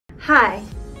Hi,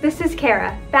 this is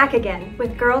Kara, back again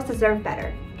with Girls Deserve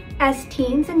Better. As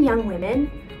teens and young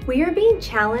women, we are being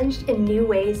challenged in new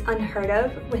ways unheard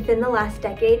of within the last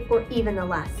decade or even the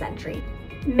last century.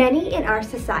 Many in our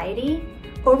society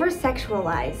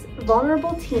over-sexualize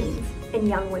vulnerable teens and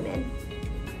young women.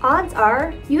 Odds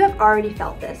are you have already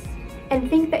felt this and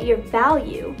think that your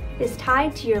value is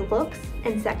tied to your looks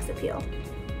and sex appeal.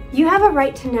 You have a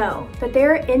right to know that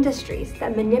there are industries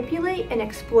that manipulate and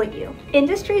exploit you.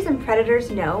 Industries and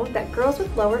predators know that girls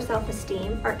with lower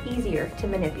self-esteem are easier to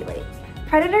manipulate.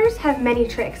 Predators have many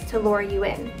tricks to lure you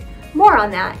in. More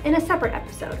on that in a separate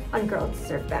episode on Girls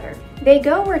Deserve Better. They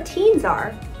go where teens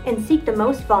are and seek the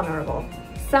most vulnerable.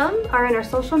 Some are in our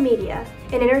social media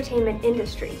and entertainment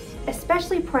industry,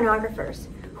 especially pornographers,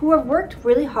 who have worked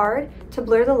really hard to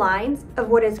blur the lines of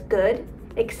what is good,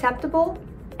 acceptable,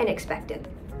 and expected.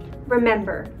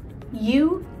 Remember,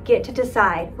 you get to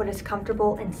decide what is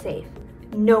comfortable and safe.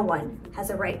 No one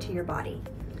has a right to your body.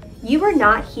 You are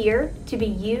not here to be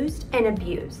used and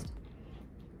abused.